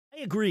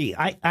agree.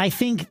 I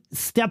think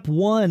step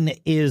one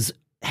is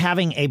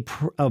having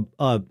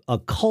a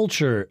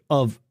culture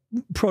of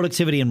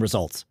productivity and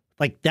results.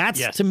 Like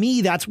that's to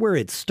me, that's where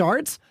it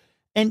starts.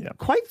 And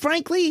quite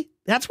frankly,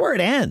 that's where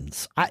it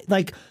ends.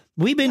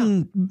 We've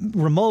been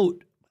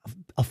remote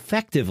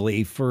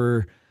effectively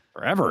for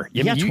forever.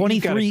 Yeah,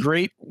 23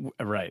 great,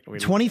 right.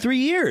 23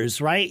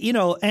 years, right? You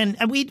know, and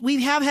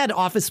we have had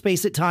office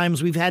space at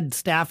times. We've had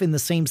staff in the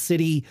same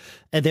city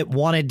that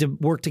wanted to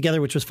work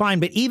together, which was fine.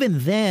 But even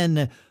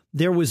then,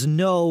 there was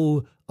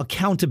no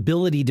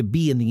accountability to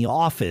be in the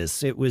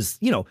office. It was,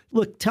 you know,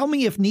 look, tell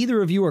me if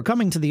neither of you are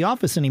coming to the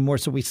office anymore,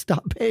 so we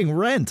stop paying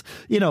rent,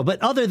 you know.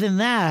 But other than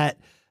that,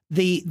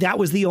 that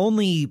was the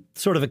only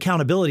sort of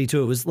accountability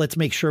to it was let's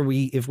make sure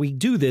if we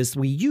do this,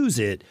 we use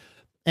it.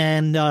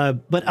 And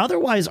but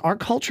otherwise, our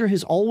culture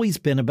has always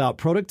been about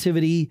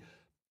productivity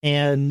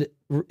and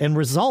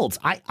results.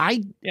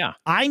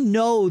 I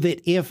know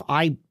that if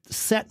I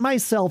set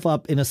myself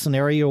up in a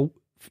scenario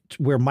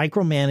where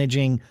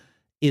micromanaging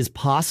is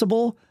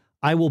possible,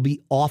 I will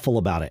be awful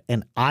about it,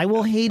 and I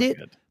will hate it,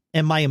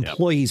 and my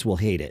employees will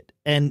hate it.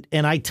 And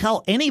I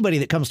tell anybody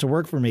that comes to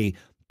work for me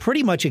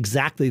pretty much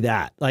exactly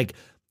that. Like,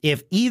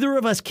 if either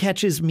of us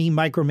catches me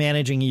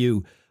micromanaging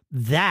you,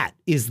 that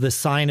is the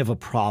sign of a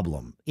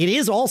problem. It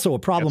is also a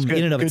problem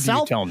in and of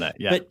itself. Tell them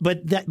that,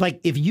 but that,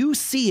 like, if you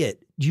see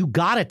it, you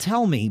got to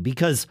tell me,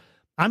 because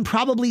I'm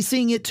probably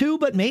seeing it too,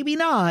 but maybe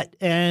not.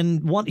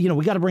 And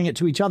we got to bring it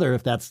to each other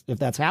if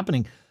that's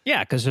happening.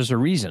 Yeah, because there's a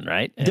reason,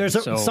 right? And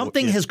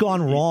something has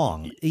gone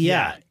wrong.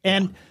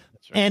 And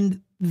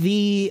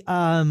the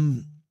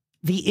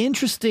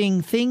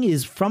interesting thing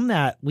is, from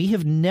that, we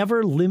have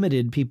never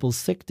limited people's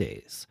sick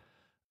days.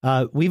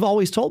 We've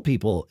always told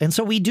people, and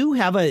so we do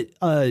have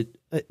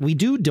we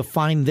do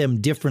define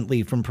them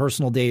differently from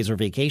personal days or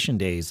vacation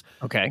days.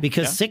 Okay,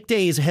 because sick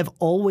days have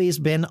always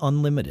been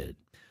unlimited.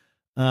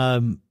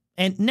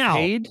 And now,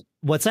 paid?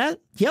 What's that?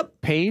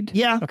 Yep, paid.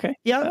 Yeah. Okay.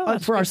 Yeah.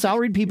 For our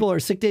salaried people, our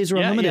sick days are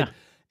unlimited. Yeah.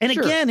 And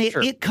again,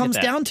 it comes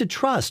down to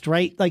trust,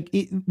 right? Like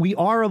we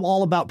are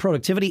all about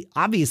productivity.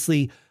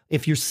 Obviously,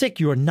 if you're sick,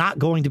 you are not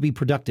going to be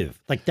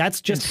productive. Like that's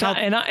just how.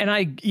 And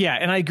I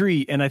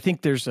agree. And I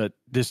think there's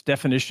this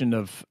definition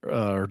of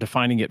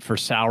defining it for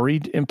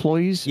salaried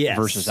employees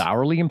versus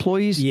hourly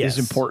employees is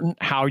important.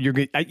 How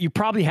you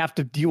probably have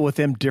to deal with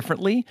them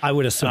differently. I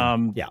would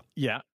assume. Yeah.